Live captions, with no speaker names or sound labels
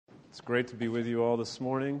It's great to be with you all this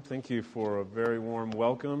morning. Thank you for a very warm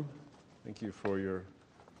welcome. Thank you for your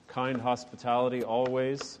kind hospitality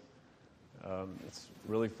always. It's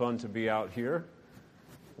really fun to be out here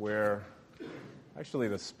where actually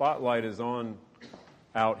the spotlight is on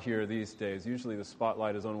out here these days. Usually the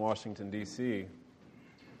spotlight is on Washington, D.C.,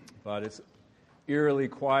 but it's eerily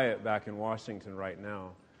quiet back in Washington right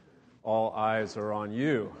now. All eyes are on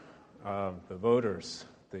you, the voters,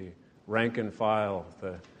 the rank and file,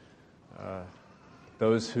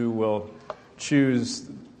 those who will choose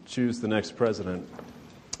the next president.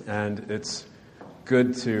 And it's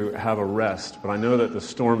good to have a rest, but I know that the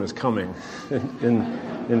storm is coming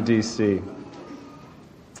in D.C.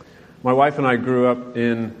 My wife and I grew up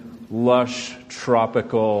in lush,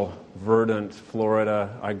 tropical, verdant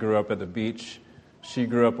Florida. I grew up at the beach. She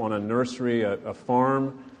grew up on a nursery, a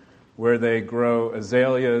farm, where they grow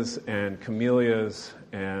azaleas and camellias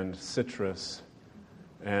and citrus.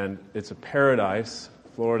 And it's a paradise.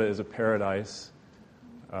 Florida is a paradise.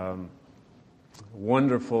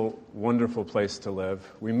 Wonderful, wonderful place to live.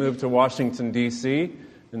 We moved to Washington, D.C.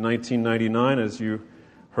 in 1999, as you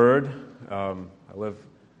heard. I live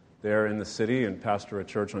there in the city and pastor a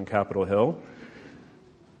church on Capitol Hill.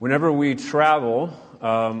 Whenever we travel,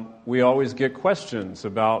 we always get questions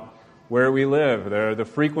about where we live. They're the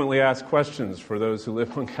frequently asked questions for those who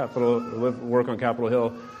work on Capitol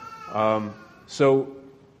Hill. So,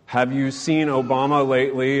 have you seen Obama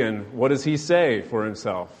lately, and what does he say for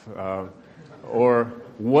himself? Or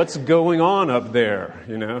what's going on up there,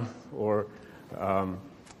 Or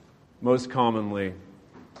most commonly,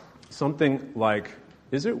 something like,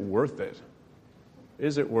 is it worth it?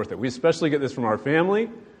 Is it worth it? We especially get this from our family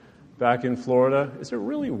back in Florida. Is it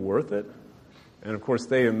really worth it? And of course,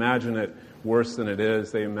 they imagine it worse than it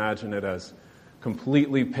is. They imagine it as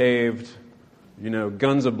completely paved,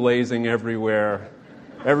 guns a-blazing everywhere.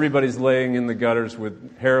 Everybody's laying in the gutters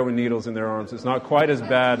with heroin needles in their arms. It's not quite as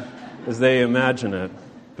bad as they imagine it.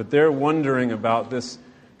 But they're wondering about this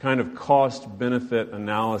kind of cost-benefit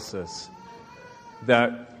analysis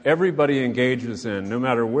that everybody engages in, no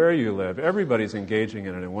matter where you live. Everybody's engaging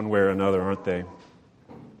in it in one way or another, aren't they?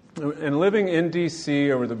 And living in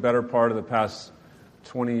D.C. over the better part of the past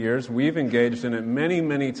 20 years, we've engaged in it many,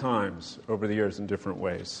 many times over the years in different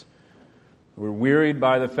ways. We're wearied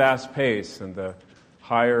by the fast pace and the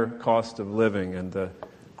higher cost of living and the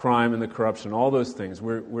crime and the corruption, all those things.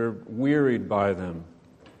 We're wearied by them.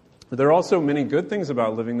 But there are also many good things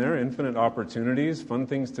about living there, infinite opportunities, fun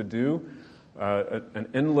things to do, an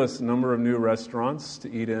endless number of new restaurants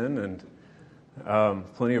to eat in, and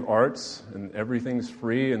plenty of arts, and everything's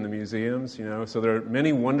free in the museums, So there are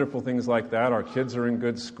many wonderful things like that. Our kids are in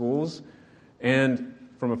good schools. And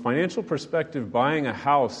from a financial perspective, buying a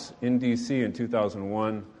house in D.C. in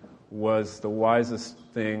 2001 was the wisest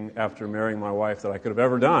thing after marrying my wife that I could have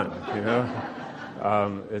ever done,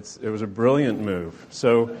 It was a brilliant move.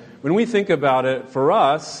 So when we think about it for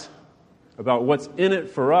us, about what's in it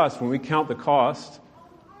for us, when we count the cost,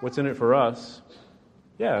 what's in it for us,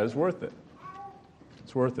 it's worth it.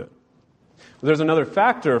 It's worth it. But there's another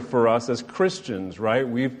factor for us as Christians, right?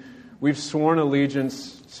 We've sworn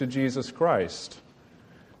allegiance to Jesus Christ.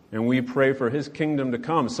 And we pray for His kingdom to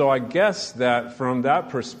come. So I guess that from that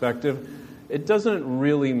perspective, it doesn't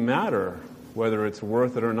really matter whether it's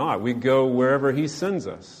worth it or not. We go wherever He sends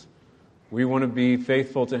us. We want to be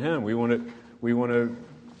faithful to Him. We want to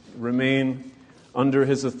remain under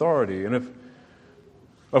His authority. And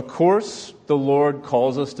of course, the Lord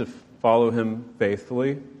calls us to follow Him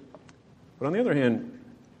faithfully. But on the other hand,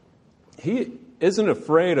 He isn't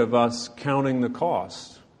afraid of us counting the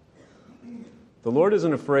cost. The Lord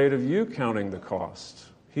isn't afraid of you counting the cost.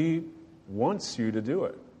 He wants you to do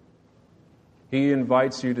it. He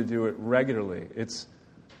invites you to do it regularly. It's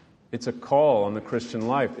a call on the Christian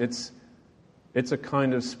life. It's a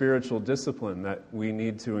kind of spiritual discipline that we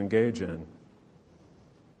need to engage in.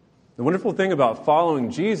 The wonderful thing about following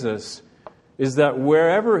Jesus is that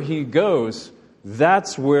wherever He goes,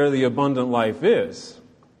 that's where the abundant life is.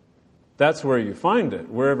 That's where you find it,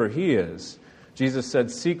 wherever He is. Jesus said,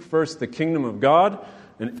 "Seek first the kingdom of God,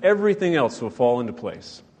 and everything else will fall into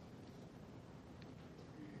place."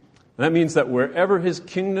 And that means that wherever His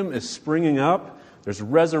kingdom is springing up, there's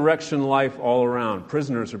resurrection life all around.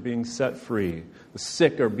 Prisoners are being set free. The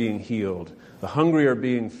sick are being healed. The hungry are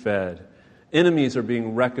being fed. Enemies are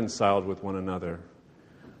being reconciled with one another.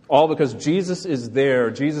 All because Jesus is there.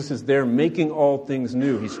 Jesus is there making all things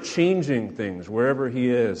new. He's changing things wherever He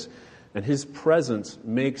is. And His presence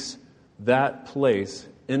makes that place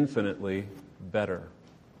infinitely better.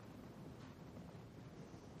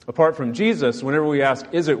 Apart from Jesus, whenever we ask,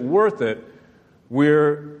 is it worth it,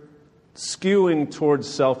 we're skewing towards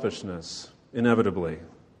selfishness, inevitably.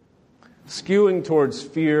 Skewing towards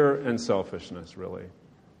fear and selfishness, really.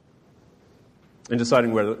 In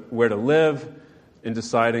deciding where to live, in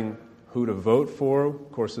deciding who to vote for.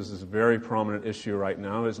 Of course, this is a very prominent issue right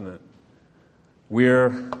now, isn't it?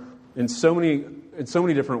 We're, in so many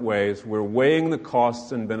different ways, we're weighing the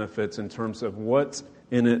costs and benefits in terms of what's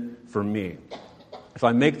in it for me. If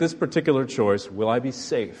I make this particular choice, will I be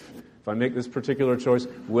safe? If I make this particular choice,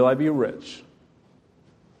 will I be rich?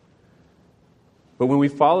 But when we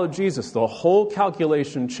follow Jesus, the whole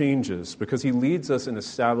calculation changes because he leads us in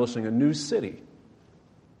establishing a new city,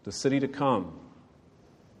 the city to come,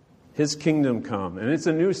 his kingdom come. And it's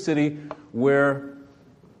a new city where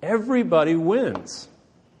everybody wins.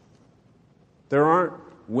 There aren't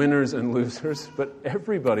winners and losers, but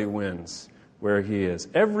everybody wins where he is.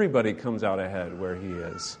 Everybody comes out ahead where he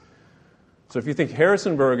is. So if you think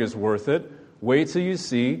Harrisonburg is worth it, wait till you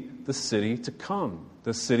see the city to come,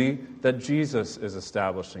 the city that Jesus is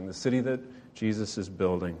establishing, the city that Jesus is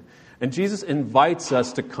building. And Jesus invites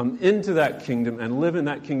us to come into that kingdom and live in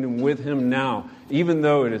that kingdom with him now, even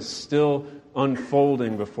though it is still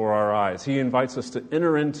unfolding before our eyes. He invites us to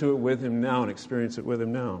enter into it with him now and experience it with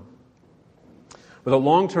him now. But the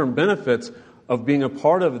long-term benefits of being a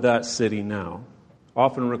part of that city now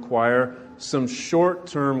often require some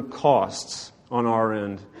short-term costs on our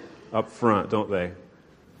end up front, don't they?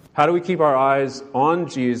 How do we keep our eyes on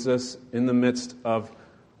Jesus in the midst of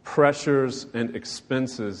pressures and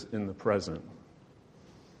expenses in the present?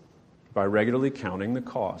 By regularly counting the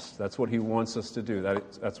cost. That's what he wants us to do.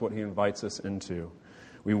 That's what he invites us into.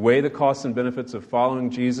 We weigh the costs and benefits of following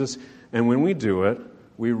Jesus, and when we do it,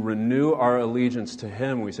 we renew our allegiance to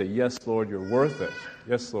him. We say, yes, Lord, you're worth it.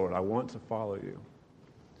 Yes, Lord, I want to follow you.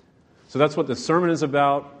 So that's what the sermon is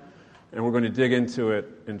about, and we're going to dig into it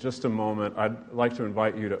in just a moment. I'd like to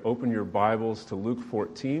invite you to open your Bibles to Luke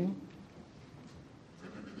 14.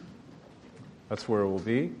 That's where it will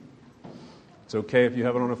be. It's okay if you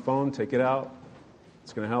have it on a phone, take it out.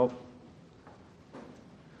 It's going to help.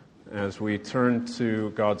 As we turn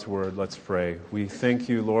to God's Word, let's pray. We thank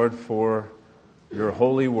you, Lord, for your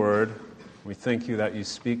holy Word. We thank you that you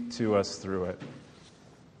speak to us through it.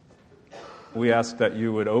 We ask that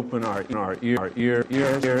you would open our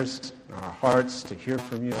ears, our hearts to hear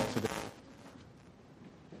from you today.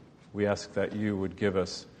 We ask that you would give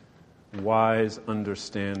us wise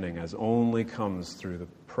understanding as only comes through the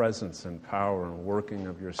presence and power and working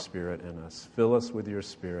of your Spirit in us. Fill us with your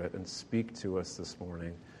Spirit and speak to us this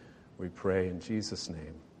morning. We pray in Jesus'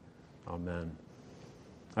 name. Amen.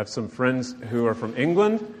 I have some friends who are from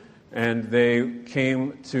England, and they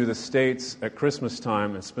came to the States at Christmas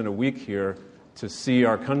time and spent a week here to see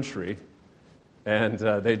our country. And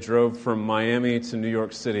they drove from Miami to New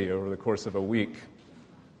York City over the course of a week.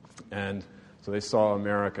 And so they saw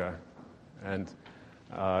America. And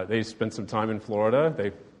they spent some time in Florida.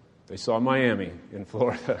 They saw Miami in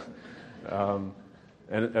Florida.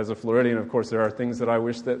 And as a Floridian, of course, there are things that I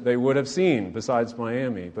wish that they would have seen besides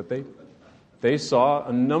Miami. But they saw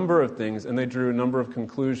a number of things, and they drew a number of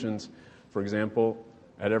conclusions. For example,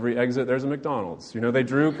 at every exit, there's a McDonald's. You know, they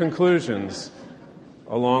drew conclusions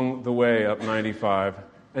along the way up 95.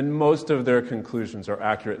 And most of their conclusions are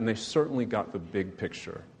accurate, and they certainly got the big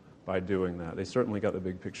picture by doing that. They certainly got the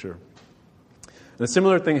big picture. And a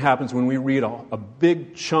similar thing happens when we read a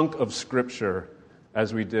big chunk of Scripture,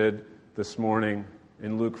 as we did this morning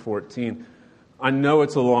in Luke 14. I know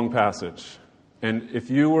it's a long passage. And if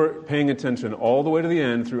you were paying attention all the way to the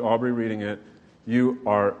end through Aubrey reading it, you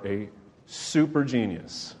are a super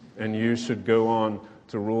genius, and you should go on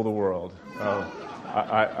to rule the world.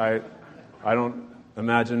 I don't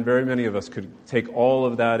imagine very many of us could take all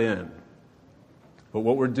of that in. But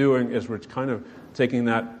what we're doing is we're kind of taking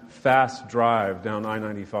that fast drive down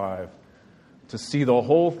I-95 to see the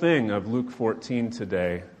whole thing of Luke 14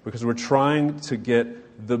 today, because we're trying to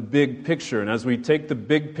get the big picture. And as we take the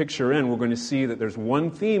big picture in, we're going to see that there's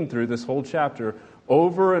one theme through this whole chapter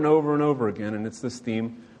over and over and over again, and it's this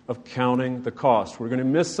theme of counting the cost. We're going to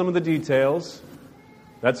miss some of the details.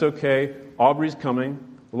 That's okay. Aubrey's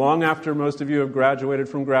coming. Long after most of you have graduated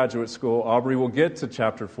from graduate school, Aubrey will get to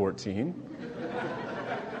chapter 14.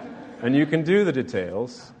 And you can do the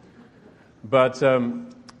details. But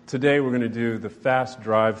today we're going to do the fast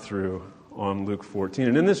drive-through on Luke 14.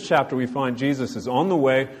 And in this chapter we find Jesus is on the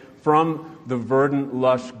way from the verdant,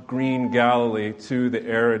 lush, green Galilee to the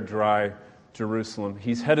arid, dry Jerusalem.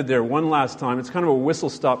 He's headed there one last time. It's kind of a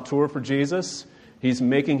whistle-stop tour for Jesus. He's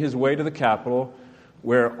making his way to the capital,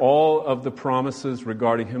 where all of the promises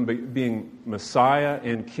regarding him being Messiah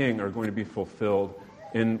and King are going to be fulfilled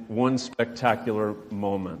in one spectacular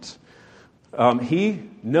moment. He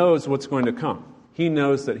knows what's going to come. He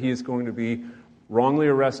knows that he is going to be wrongly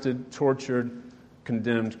arrested, tortured,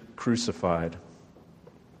 condemned, crucified.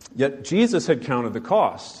 Yet Jesus had counted the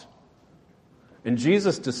cost. And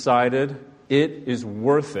Jesus decided it is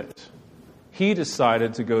worth it. He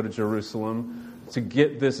decided to go to Jerusalem to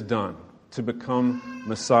get this done, to become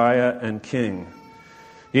Messiah and King.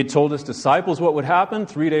 He had told his disciples what would happen.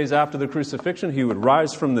 3 days after the crucifixion, he would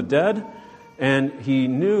rise from the dead. And he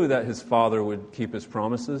knew that his Father would keep his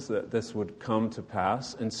promises, that this would come to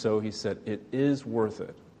pass. And so he said, it is worth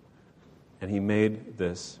it. And he made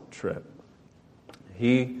this trip.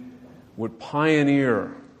 He would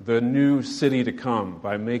pioneer the new city to come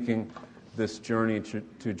by making this journey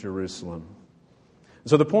to Jerusalem.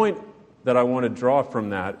 So the point that I want to draw from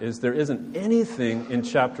that is there isn't anything in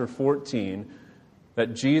chapter 14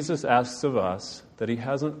 that Jesus asks of us that he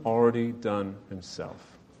hasn't already done himself.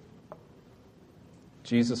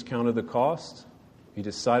 Jesus counted the cost, he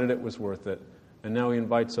decided it was worth it, and now he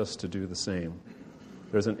invites us to do the same.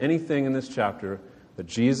 There isn't anything in this chapter that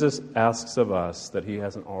Jesus asks of us that he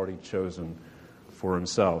hasn't already chosen for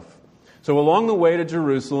himself. So along the way to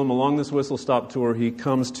Jerusalem, along this whistle-stop tour, he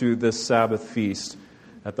comes to this Sabbath feast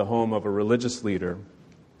at the home of a religious leader.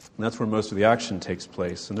 And that's where most of the action takes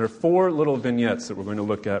place. And there are 4 little vignettes that we're going to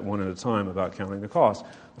look at one at a time about counting the cost.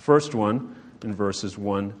 The first one in verses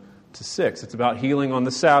 1 to 6. It's about healing on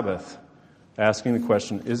the Sabbath, asking the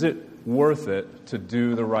question, is it worth it to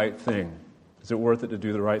do the right thing? Is it worth it to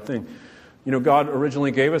do the right thing? You know, God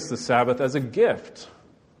originally gave us the Sabbath as a gift,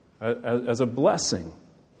 as a blessing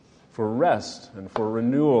for rest and for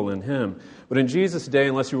renewal in Him. But in Jesus' day,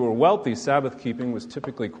 unless you were wealthy, Sabbath keeping was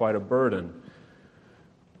typically quite a burden.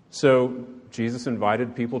 So Jesus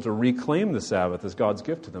invited people to reclaim the Sabbath as God's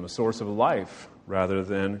gift to them, a source of life rather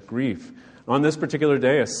than grief. On this particular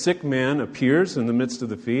day, a sick man appears in the midst of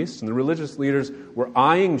the feast, and the religious leaders were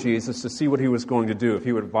eyeing Jesus to see what he was going to do, if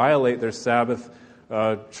he would violate their Sabbath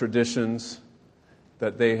traditions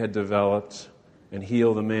that they had developed and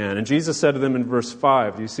heal the man. And Jesus said to them in verse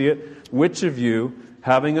 5, do you see it? Which of you,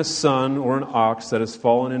 having a son or an ox that has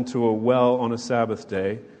fallen into a well on a Sabbath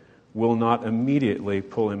day, will not immediately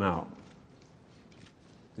pull him out?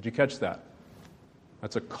 Did you catch that?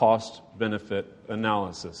 That's a cost-benefit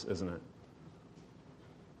analysis, isn't it?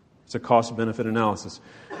 It's a cost-benefit analysis.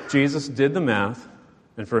 Jesus did the math,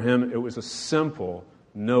 and for him it was a simple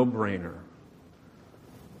no-brainer.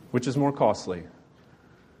 Which is more costly?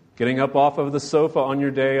 Getting up off of the sofa on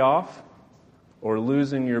your day off, or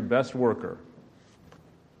losing your best worker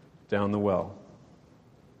down the well?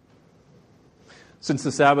 Since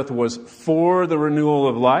the Sabbath was for the renewal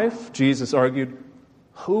of life, Jesus argued,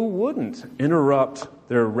 who wouldn't interrupt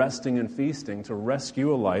their resting and feasting to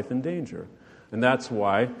rescue a life in danger? And that's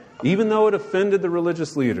why, even though it offended the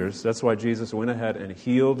religious leaders, that's why Jesus went ahead and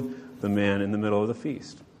healed the man in the middle of the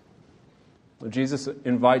feast. Jesus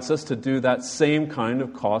invites us to do that same kind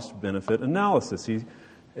of cost-benefit analysis. He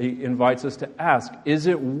invites us to ask, is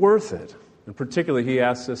it worth it? And particularly, he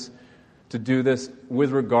asks us to do this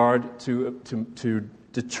with regard to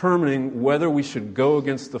determining whether we should go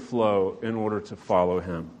against the flow in order to follow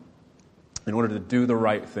him, in order to do the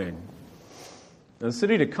right thing. Now, the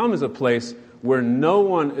city to come is a place where no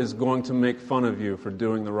one is going to make fun of you for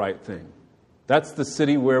doing the right thing. That's the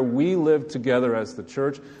city where we live together as the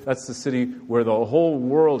church. That's the city where the whole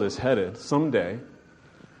world is headed someday.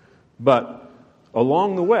 But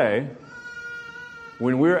along the way,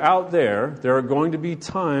 when we're out there are going to be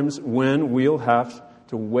times when we'll have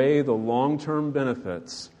to weigh the long-term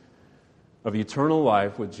benefits of eternal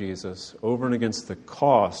life with Jesus over and against the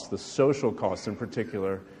cost, the social cost in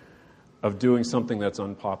particular, of doing something that's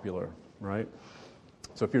unpopular, right?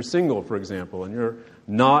 So if you're single, for example, and you're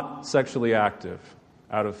not sexually active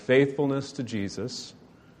out of faithfulness to Jesus,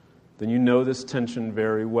 then you know this tension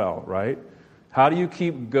very well, right? How do you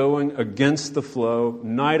keep going against the flow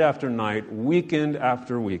night after night, weekend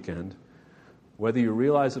after weekend? Whether you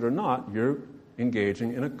realize it or not, you're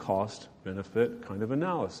engaging in a cost-benefit kind of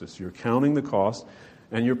analysis. You're counting the cost,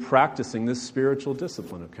 and you're practicing this spiritual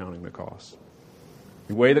discipline of counting the cost.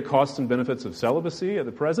 You weigh the costs and benefits of celibacy at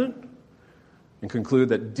the present and conclude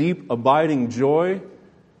that deep, abiding joy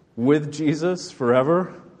with Jesus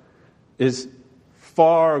forever is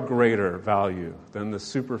far greater value than the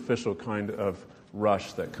superficial kind of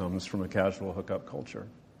rush that comes from a casual hookup culture.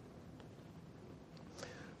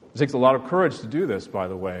 It takes a lot of courage to do this, by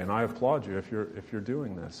the way, and I applaud you if you're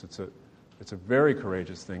doing this. It's a very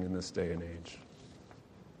courageous thing in this day and age.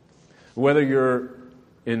 Whether you're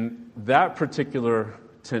in that particular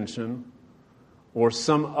tension or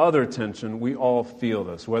some other tension, we all feel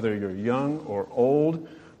this. Whether you're young or old,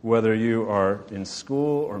 whether you are in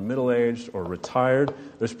school or middle-aged or retired,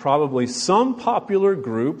 there's probably some popular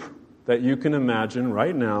group that you can imagine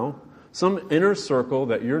right now, some inner circle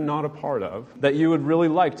that you're not a part of, that you would really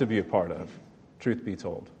like to be a part of, truth be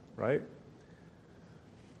told, right?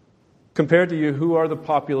 Compared to you, who are the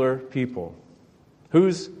popular people?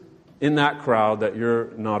 Who's in that crowd that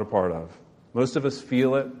you're not a part of? Most of us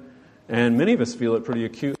feel it, and many of us feel it pretty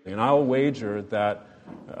acutely. And I'll wager that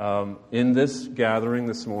in this gathering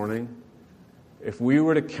this morning, if we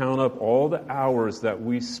were to count up all the hours that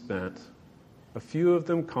we spent, a few of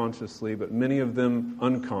them consciously, but many of them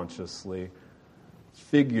unconsciously,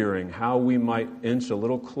 figuring how we might inch a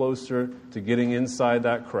little closer to getting inside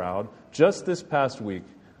that crowd, just this past week,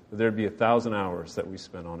 there'd be 1,000 hours that we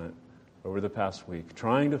spent on it over the past week,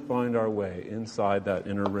 trying to find our way inside that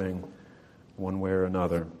inner ring one way or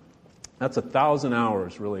another. That's 1,000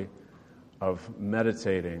 hours, really, of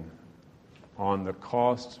meditating on the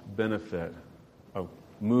cost-benefit of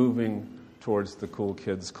moving towards the Cool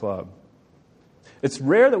Kids Club. It's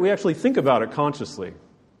rare that we actually think about it consciously,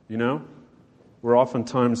 you know? We're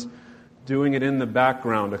oftentimes doing it in the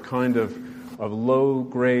background, a kind of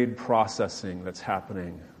low-grade processing that's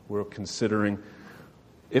happening. We're considering,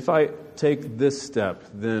 if I take this step,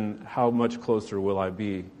 then how much closer will I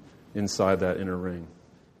be inside that inner ring?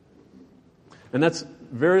 And that's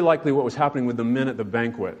very likely what was happening with the men at the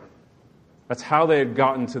banquet. That's how they had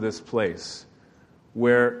gotten to this place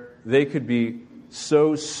where they could be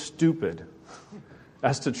so stupid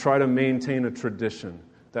as to try to maintain a tradition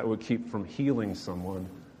that would keep from healing someone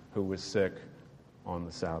who was sick on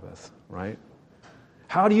the Sabbath, right?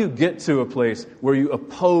 How do you get to a place where you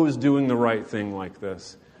oppose doing the right thing like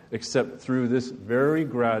this, except through this very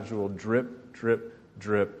gradual drip, drip,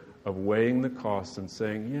 drip of weighing the cost and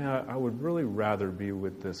saying, yeah, I would really rather be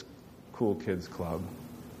with this Cool Kids Club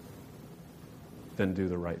than do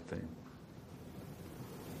the right thing.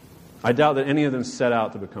 I doubt that any of them set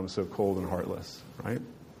out to become so cold and heartless, right?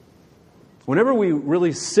 Whenever we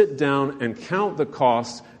really sit down and count the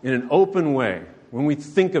costs in an open way, when we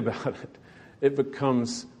think about it, it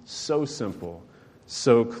becomes so simple,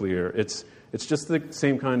 so clear. It's just the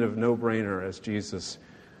same kind of no-brainer as Jesus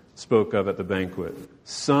spoke of at the banquet.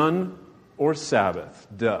 Sun or Sabbath?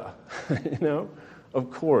 Duh. You know?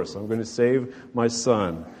 Of course, I'm going to save my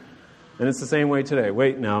son. And it's the same way today.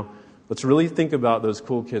 Wait now. Let's really think about those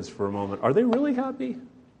cool kids for a moment. Are they really happy?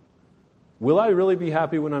 Will I really be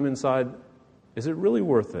happy when I'm inside? Is it really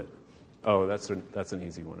worth it? Oh, that's an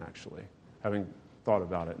easy one, actually. Having thought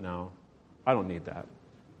about it now, I don't need that.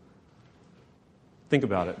 Think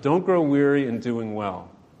about it. Don't grow weary in doing well.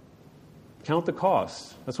 Count the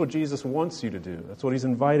costs. That's what Jesus wants you to do. That's what he's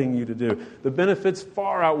inviting you to do. The benefits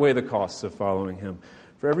far outweigh the costs of following him.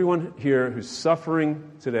 For everyone here who's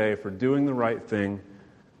suffering today for doing the right thing,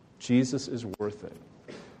 Jesus is worth it.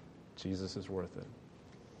 Jesus is worth it.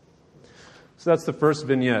 So that's the first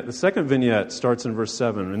vignette. The second vignette starts in verse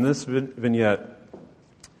 7. In this vignette,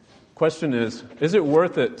 question is it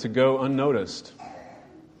worth it to go unnoticed?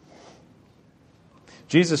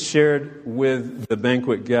 Jesus shared with the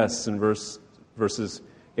banquet guests in verses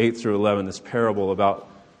 8 through 11 this parable about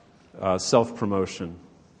self-promotion.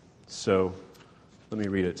 So let me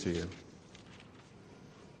read it to you.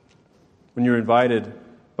 When you're invited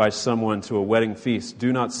by someone to a wedding feast,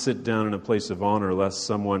 do not sit down in a place of honor, lest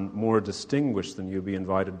someone more distinguished than you be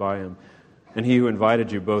invited by him. And he who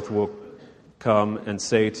invited you both will come and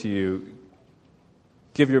say to you,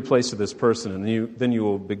 give your place to this person, and then you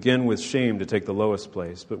will begin with shame to take the lowest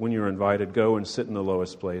place. But when you're invited, go and sit in the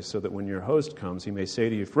lowest place, so that when your host comes, he may say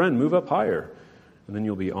to you, friend, move up higher. And then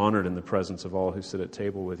you'll be honored in the presence of all who sit at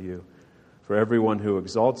table with you. For everyone who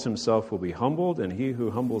exalts himself will be humbled, and he who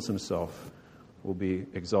humbles himself will be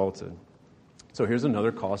exalted. So here's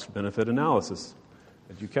another cost-benefit analysis.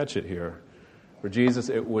 Did you catch it here? For Jesus,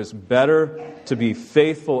 it was better to be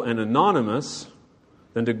faithful and anonymous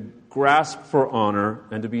than to grasp for honor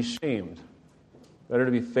and to be shamed. Better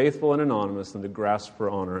to be faithful and anonymous than to grasp for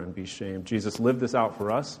honor and be shamed. Jesus lived this out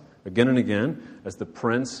for us again and again as the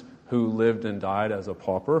prince who lived and died as a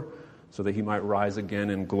pauper so that he might rise again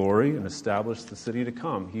in glory and establish the city to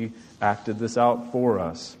come. He acted this out for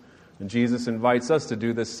us. And Jesus invites us to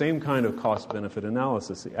do this same kind of cost-benefit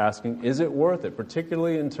analysis, asking, is it worth it,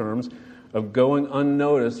 particularly in terms of going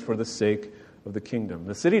unnoticed for the sake of the kingdom?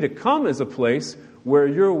 The city to come is a place where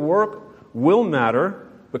your work will matter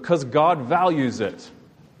because God values it.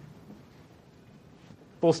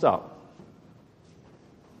 Full stop.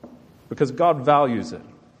 Because God values it.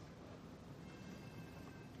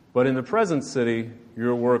 But in the present city,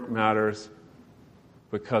 your work matters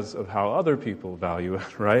because of how other people value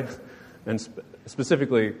it, right? and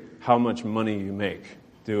specifically how much money you make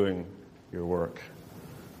doing your work.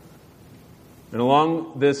 And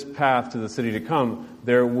along this path to the city to come,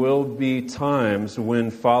 there will be times when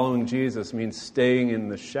following Jesus means staying in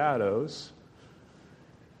the shadows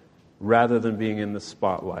rather than being in the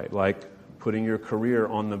spotlight, like putting your career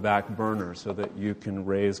on the back burner so that you can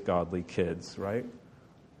raise godly kids, right?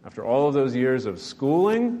 After all of those years of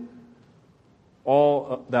schooling,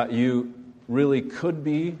 all that you really could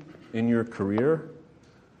be in your career,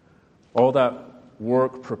 all that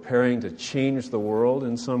work preparing to change the world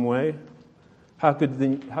in some way, how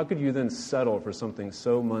could you then settle for something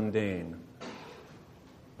so mundane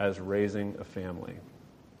as raising a family?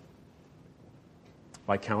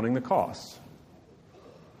 By counting the costs.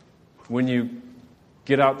 When you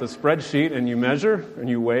get out the spreadsheet and you measure and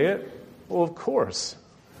you weigh it, well, of course,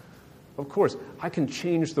 I can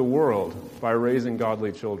change the world by raising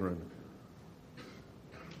godly children.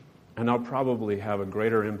 And I'll probably have a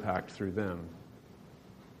greater impact through them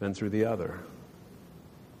than through the other.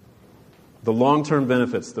 The long-term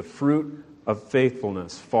benefits, the fruit of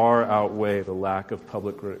faithfulness, far outweigh the lack of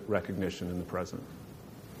public recognition in the present.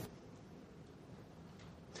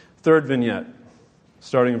 Third vignette,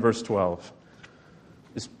 starting in verse 12.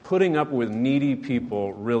 Is putting up with needy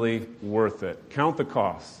people really worth it? Count the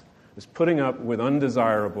costs. Is putting up with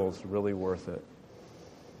undesirables really worth it?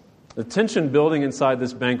 The tension building inside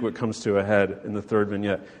this banquet comes to a head in the third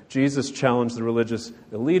vignette. Jesus challenged the religious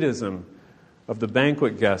elitism of the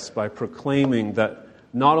banquet guests by proclaiming that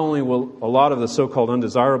not only will a lot of the so-called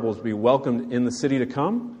undesirables be welcomed in the city to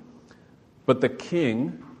come, but the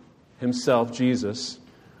king himself, Jesus,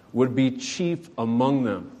 would be chief among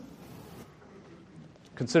them.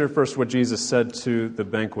 Consider first what Jesus said to the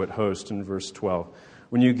banquet host in verse 12.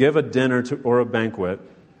 When you give a dinner or a banquet,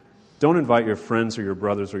 don't invite your friends or your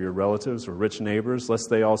brothers or your relatives or rich neighbors, lest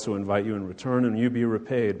they also invite you in return and you be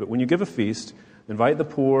repaid. But when you give a feast, invite the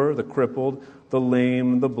poor, the crippled, the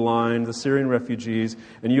lame, the blind, the Syrian refugees,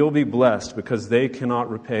 and you'll be blessed because they cannot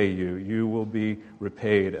repay you. You will be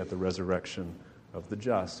repaid at the resurrection of the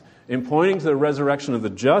just. In pointing to the resurrection of the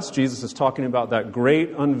just, Jesus is talking about that great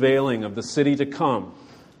unveiling of the city to come,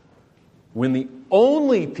 when the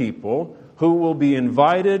only people who will be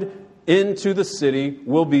invited into the city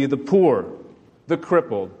will be the poor, the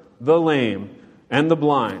crippled, the lame, and the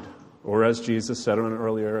blind. Or as Jesus said on an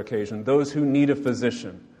earlier occasion, those who need a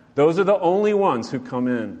physician. Those are the only ones who come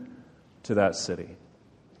in to that city.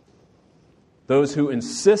 Those who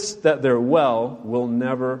insist that they're well will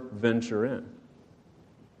never venture in.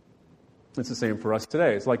 It's the same for us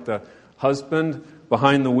today. It's like the husband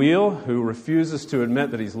behind the wheel who refuses to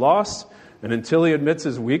admit that he's lost, and until he admits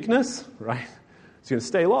his weakness, right, he's going to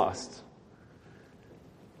stay lost.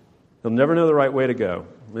 He'll never know the right way to go.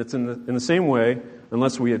 It's in the same way,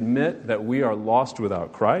 unless we admit that we are lost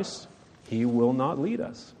without Christ, He will not lead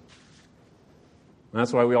us. And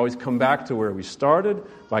that's why we always come back to where we started,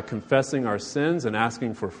 by confessing our sins and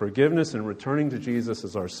asking for forgiveness and returning to Jesus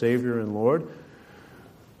as our Savior and Lord.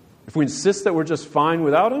 If we insist that we're just fine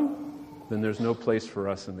without Him, then there's no place for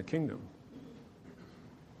us in the kingdom.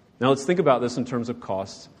 Now let's think about this in terms of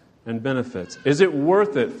costs and benefits. Is it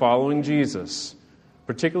worth it following Jesus,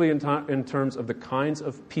 particularly in terms of the kinds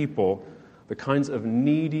of people, the kinds of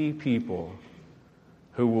needy people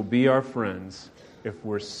who will be our friends if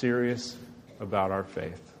we're serious about our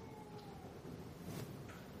faith?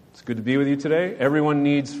 It's good to be with you today. Everyone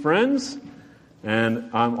needs friends,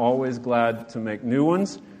 and I'm always glad to make new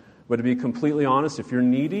ones. But to be completely honest, if you're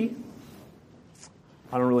needy,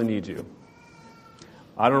 I don't really need you.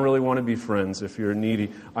 I don't really want to be friends if you're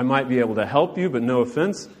needy. I might be able to help you, but no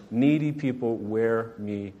offense, needy people wear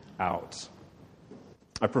me out.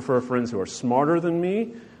 I prefer friends who are smarter than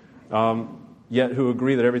me, yet who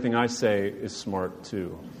agree that everything I say is smart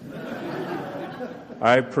too.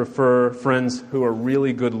 I prefer friends who are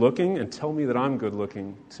really good looking and tell me that I'm good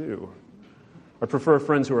looking too. I prefer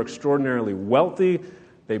friends who are extraordinarily wealthy.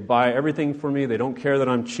 They buy everything for me. They don't care that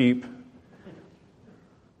I'm cheap.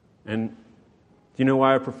 And do you know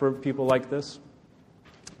why I prefer people like this?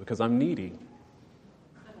 Because I'm needy.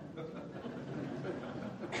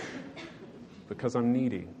 Because I'm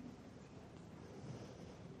needy.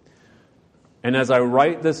 And as I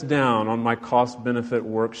write this down on my cost-benefit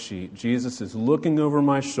worksheet, Jesus is looking over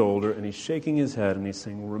my shoulder and He's shaking His head and He's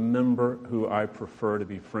saying, remember who I prefer to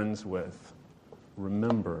be friends with.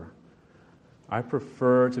 Remember. I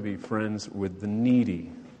prefer to be friends with the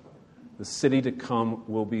needy. The city to come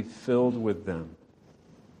will be filled with them.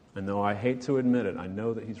 And though I hate to admit it, I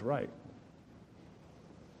know that He's right.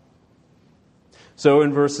 So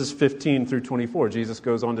in verses 15 through 24, Jesus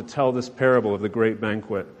goes on to tell this parable of the great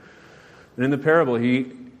banquet. And in the parable,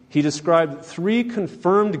 he described 3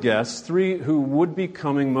 confirmed guests, 3 who would be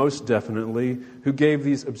coming most definitely, who gave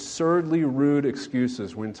these absurdly rude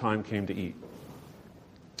excuses when time came to eat.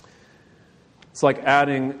 It's like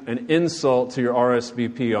adding an insult to your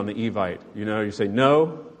RSVP on the Evite. You know, you say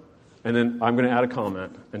no, and then I'm going to add a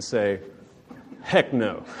comment and say, heck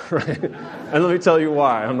no, right? And let me tell you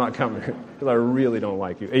why I'm not coming, because I really don't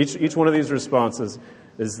like you. Each one of these responses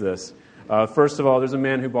is this. First of all, there's a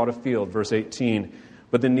man who bought a field, verse 18,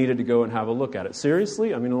 but then needed to go and have a look at it.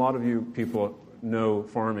 Seriously? I mean, a lot of you people know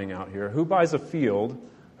farming out here. Who buys a field,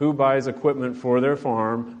 who buys equipment for their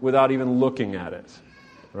farm without even looking at it,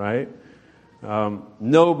 right?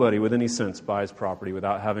 Nobody with any sense buys property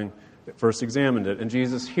without having first examined it. And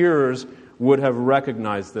Jesus' hearers would have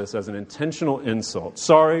recognized this as an intentional insult.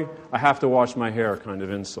 Sorry, I have to wash my hair kind of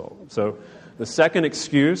insult. So the second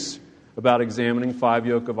excuse about examining 5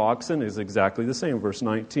 yoke of oxen is exactly the same. Verse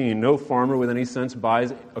 19, no farmer with any sense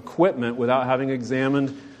buys equipment without having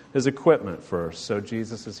examined his equipment first. So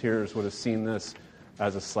Jesus' hearers would have seen this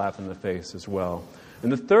as a slap in the face as well.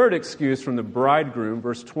 And the third excuse from the bridegroom,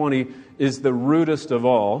 verse 20, is the rudest of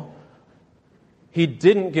all. He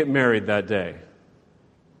didn't get married that day.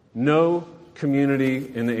 No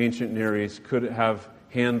community in the ancient Near East could have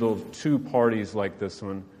handled 2 parties like this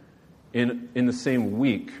one in the same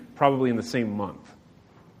week, probably in the same month.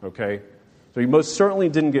 Okay? So he most certainly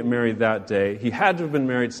didn't get married that day. He had to have been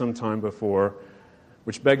married sometime before,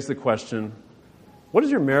 which begs the question, what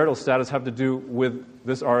does your marital status have to do with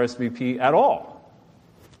this RSVP at all?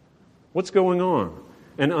 What's going on?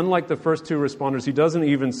 And unlike the first 2 responders, he doesn't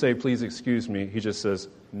even say, please excuse me. He just says,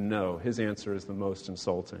 no. His answer is the most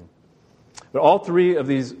insulting. But all 3 of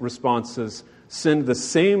these responses send the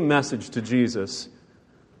same message to Jesus.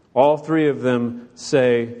 All 3 of them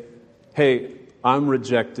say, hey, I'm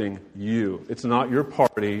rejecting you. It's not your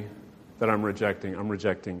party that I'm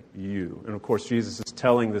rejecting you. And of course, Jesus is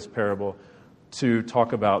telling this parable to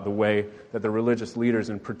talk about the way that the religious leaders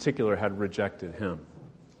in particular had rejected him.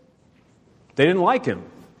 They didn't like him.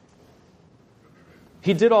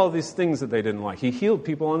 He did all these things that they didn't like. He healed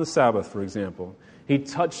people on the Sabbath, for example. He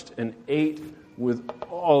touched and ate with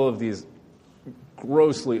all of these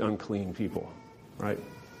grossly unclean people, right?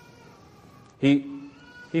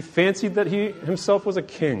 He fancied that he himself was a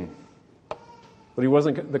king, but he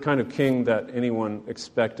wasn't the kind of king that anyone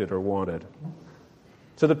expected or wanted.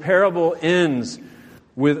 So the parable ends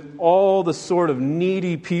with all the sort of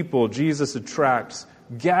needy people Jesus attracts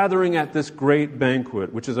gathering at this great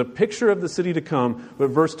banquet, which is a picture of the city to come. But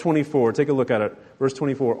verse 24, take a look at it. Verse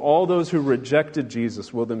 24, all those who rejected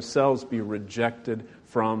Jesus will themselves be rejected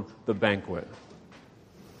from the banquet.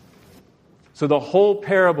 So the whole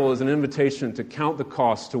parable is an invitation to count the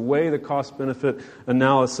cost, to weigh the cost-benefit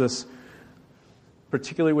analysis,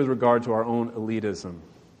 particularly with regard to our own elitism.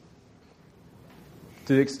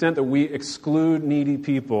 To the extent that we exclude needy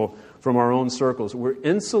people from our own circles, we're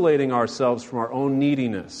insulating ourselves from our own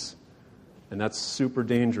neediness. And that's super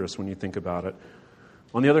dangerous when you think about it.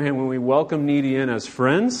 On the other hand, when we welcome needy in as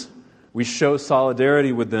friends, we show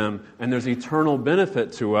solidarity with them, and there's eternal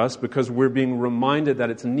benefit to us because we're being reminded that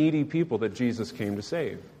it's needy people that Jesus came to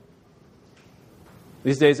save.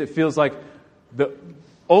 These days, it feels like the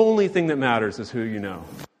only thing that matters is who you know.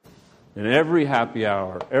 And every happy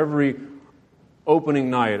hour, every opening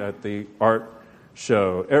night at the art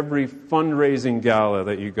show, every fundraising gala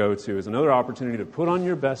that you go to is another opportunity to put on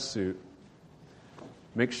your best suit,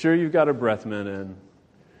 make sure you've got a breath mint in,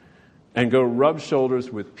 and go rub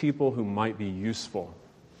shoulders with people who might be useful,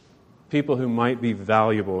 people who might be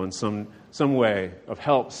valuable in some way of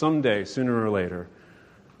help someday, sooner or later.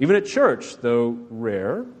 Even at church, though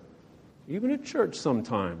rare, even at church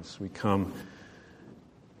sometimes we come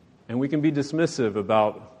and we can be dismissive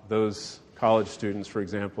about those college students, for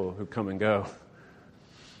example, who come and go.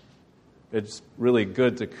 It's really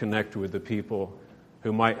good to connect with the people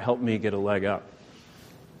who might help me get a leg up,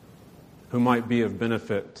 who might be of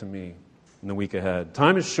benefit to me in the week ahead.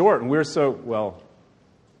 Time is short, and we're so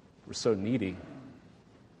needy.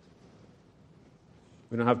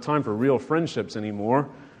 We don't have time for real friendships anymore.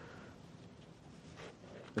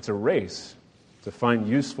 It's a race to find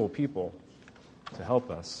useful people to help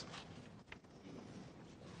us.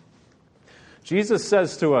 Jesus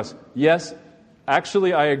says to us, yes,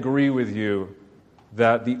 actually I agree with you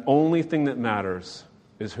that the only thing that matters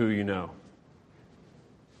is who you know.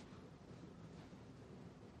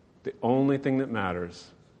 The only thing that matters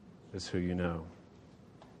is who you know.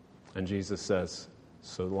 And Jesus says,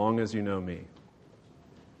 so long as you know me.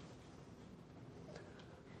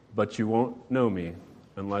 But you won't know me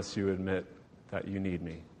unless you admit that you need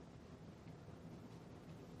me.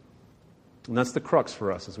 And that's the crux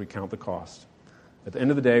for us as we count the cost. At the end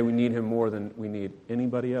of the day, we need him more than we need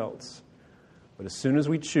anybody else. But as soon as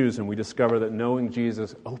we choose him, we discover that knowing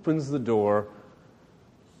Jesus opens the door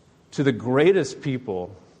to the greatest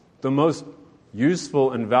people, the most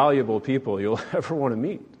useful and valuable people you'll ever want to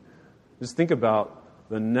meet. Just think about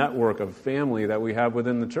the network of family that we have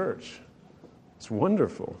within the church. It's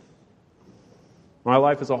wonderful. My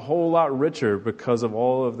life is a whole lot richer because of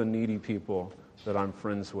all of the needy people that I'm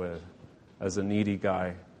friends with as a needy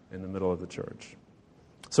guy in the middle of the church.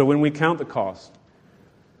 So when we count the cost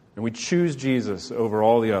and we choose Jesus over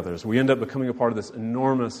all the others, we end up becoming a part of this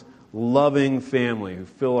enormous, loving family who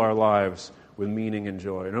fill our lives with meaning and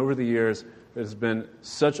joy. And over the years, it has been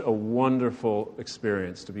such a wonderful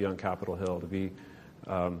experience to be on Capitol Hill, to be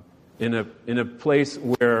in a place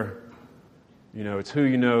where, it's who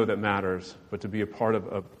you know that matters, but to be a part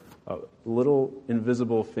of a little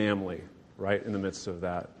invisible family right in the midst of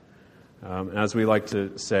that. As we like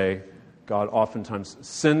to say, God oftentimes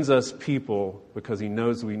sends us people because he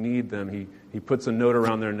knows we need them. He puts a note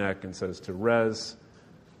around their neck and says, to Rez,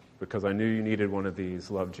 because I knew you needed one of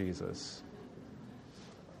these, love Jesus.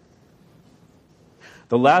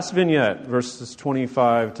 The last vignette, verses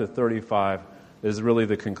 25 to 35, is really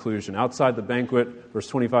the conclusion. Outside the banquet, verse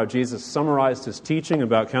 25, Jesus summarized his teaching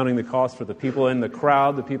about counting the cost for the people in the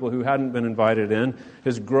crowd, the people who hadn't been invited in,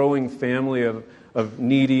 his growing family of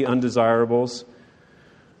needy undesirables.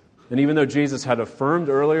 And even though Jesus had affirmed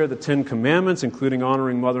earlier the 10 Commandments, including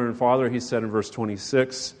honoring mother and father, he said in verse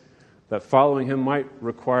 26 that following him might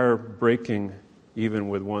require breaking even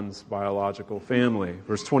with one's biological family.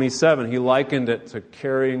 Verse 27, he likened it to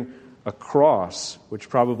carrying a cross, which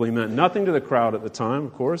probably meant nothing to the crowd at the time,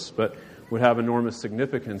 of course, but would have enormous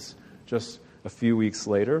significance just a few weeks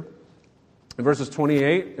later. In verses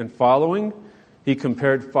 28 and following, he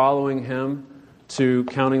compared following him to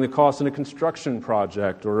counting the cost in a construction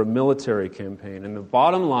project or a military campaign. And the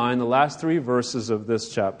bottom line, the last 3 verses of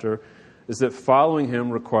this chapter, is that following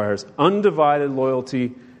him requires undivided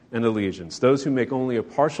loyalty and allegiance. Those who make only a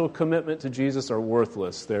partial commitment to Jesus are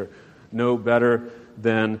worthless. They're no better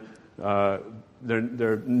than,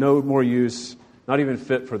 they're no more use, not even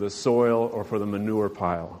fit for the soil or for the manure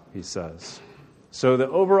pile, he says. So the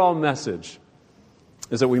overall message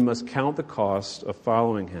is that we must count the cost of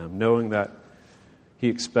following him, knowing that he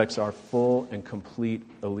expects our full and complete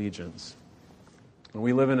allegiance. And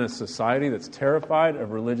we live in a society that's terrified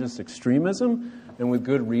of religious extremism, and with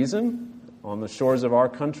good reason. On the shores of our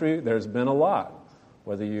country, there's been a lot.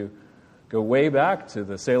 Whether you go way back to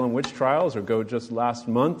the Salem witch trials or go just last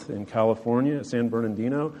month in California at San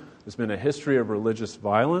Bernardino, there's been a history of religious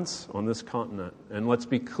violence on this continent. And let's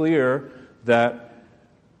be clear that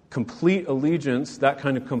complete allegiance, that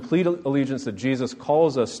kind of complete allegiance that Jesus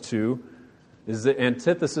calls us to, is the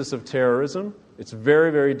antithesis of terrorism. It's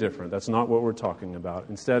very, very different. That's not what we're talking about.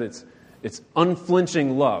 Instead, it's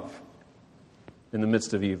unflinching love in the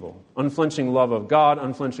midst of evil. Unflinching love of God,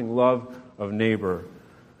 unflinching love of neighbor,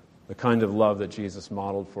 the kind of love that Jesus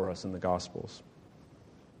modeled for us in the Gospels.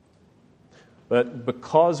 But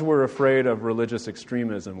because we're afraid of religious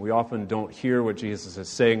extremism, we often don't hear what Jesus is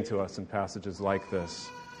saying to us in passages like this,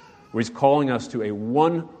 where he's calling us to a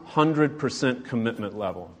 100% commitment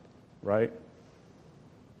level, right?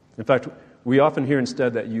 In fact, we often hear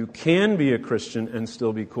instead that you can be a Christian and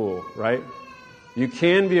still be cool, right? You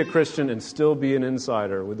can be a Christian and still be an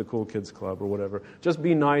insider with the Cool Kids Club or whatever. Just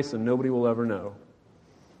be nice and nobody will ever know.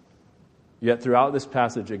 Yet throughout this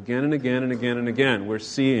passage, again and again and again and again, we're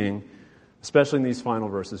seeing, especially in these final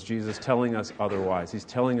verses, Jesus telling us otherwise. He's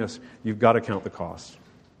telling us you've got to count the cost.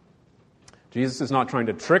 Jesus is not trying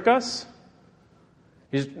to trick us.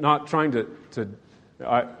 He's not trying to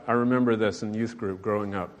I remember this in youth group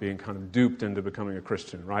growing up, being kind of duped into becoming a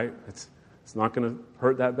Christian, right? It's not going to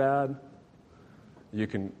hurt that bad. You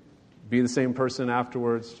can be the same person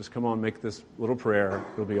afterwards. Just come on, make this little prayer.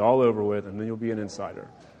 It'll be all over with, and then you'll be an insider.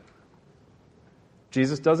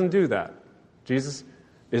 Jesus doesn't do that. Jesus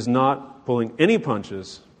is not pulling any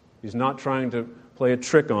punches. He's not trying to play a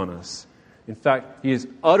trick on us. In fact, he is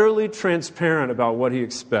utterly transparent about what he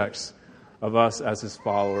expects of us as his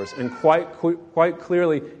followers. And quite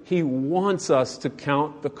clearly, he wants us to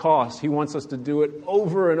count the cost. He wants us to do it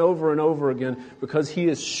over and over and over again because he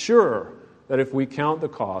is sure that if we count the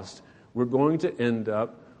cost, we're going to end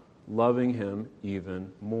up loving him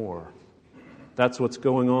even more. That's what's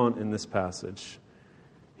going on in this passage.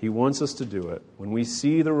 He wants us to do it. When we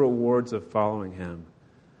see the rewards of following him,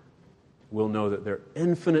 we'll know that they're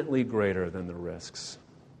infinitely greater than the risks.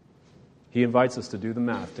 He invites us to do the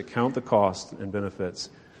math, to count the cost and benefits,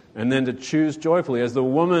 and then to choose joyfully. As the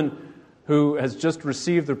woman who has just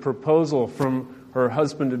received the proposal from her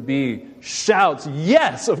husband-to-be shouts,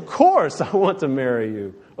 "Yes, of course, I want to marry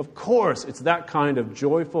you. Of course." It's that kind of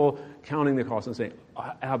joyful counting the cost and saying,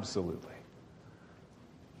 absolutely.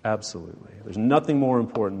 Absolutely. There's nothing more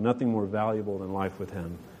important, nothing more valuable than life with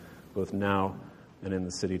him, both now and in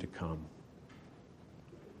the city to come.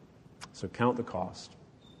 So count the cost.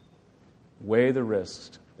 Weigh the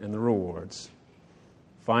risks and the rewards.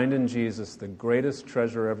 Find in Jesus the greatest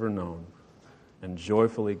treasure ever known, and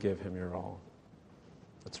joyfully give him your all.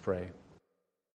 Let's pray.